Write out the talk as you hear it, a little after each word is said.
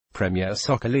Premier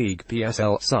Soccer League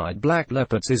 (PSL) side Black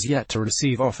Leopards is yet to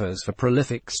receive offers for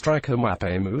prolific striker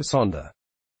Mwape Musonda.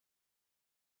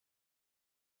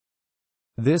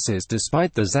 This is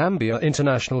despite the Zambia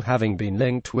international having been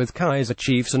linked with Kaizer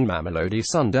Chiefs and Mamelodi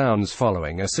Sundowns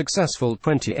following a successful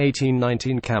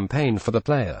 2018-19 campaign for the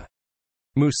player.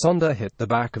 Musonda hit the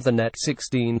back of the net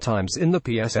 16 times in the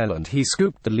PSL and he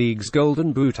scooped the league's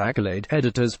Golden Boot accolade.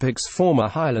 Editors picks former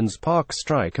Highlands Park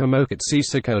striker Mwape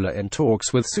Musonda in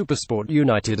talks with SuperSport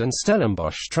United and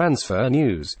Stellenbosch. Transfer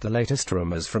news: the latest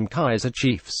rumours from Kaizer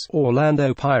Chiefs,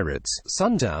 Orlando Pirates,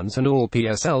 Sundowns and all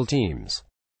PSL teams.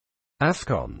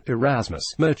 AFCON, Erasmus,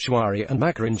 Mochuari and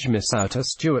Macaringe miss out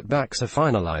as Stuart Baxter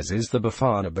finalises the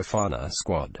Bafana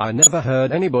squad. I never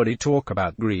heard anybody talk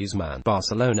about Griezmann.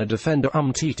 Barcelona defender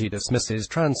Umtiti dismisses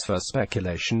transfer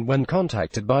speculation when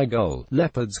contacted by Goal.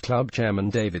 Leopards club chairman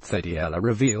David Thadiela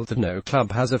revealed that no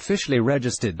club has officially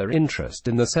registered their interest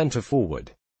in the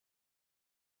centre-forward.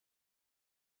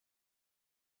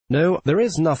 No, there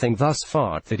is nothing thus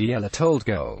far, Thadiela told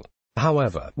Goal.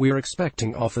 However, we're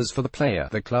expecting offers for the player,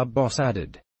 the club boss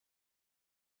added.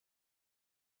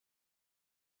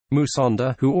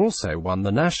 Musonda, who also won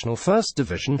the National First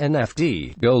Division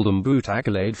 (NFD) Golden Boot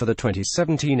accolade for the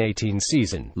 2017-18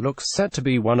 season, looks set to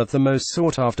be one of the most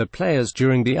sought-after players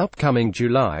during the upcoming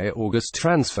July-August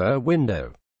transfer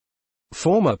window.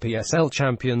 Former PSL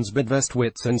champions Bidvest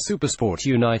Wits and SuperSport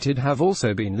United have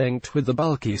also been linked with the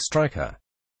bulky striker.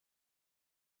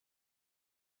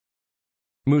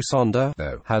 Musonda,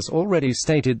 though, has already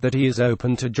stated that he is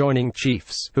open to joining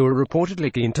Chiefs, who are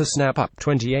reportedly keen to snap up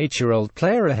 28-year-old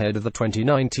player ahead of the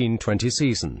 2019-20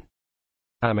 season.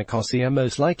 Amakosi are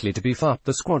most likely to beef up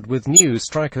the squad with new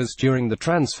strikers during the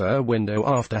transfer window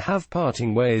after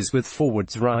parting ways with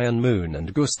forwards Ryan Moon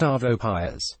and Gustavo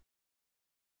Paes.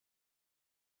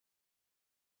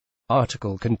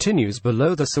 Article continues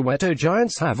below. The Soweto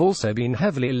Giants have also been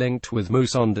heavily linked with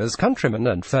Musonda's countryman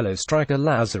and fellow striker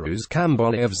Lazarus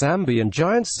Kambole of Zambian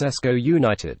Giants Zesco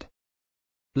United.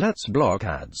 Let's block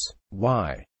ads.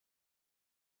 Why?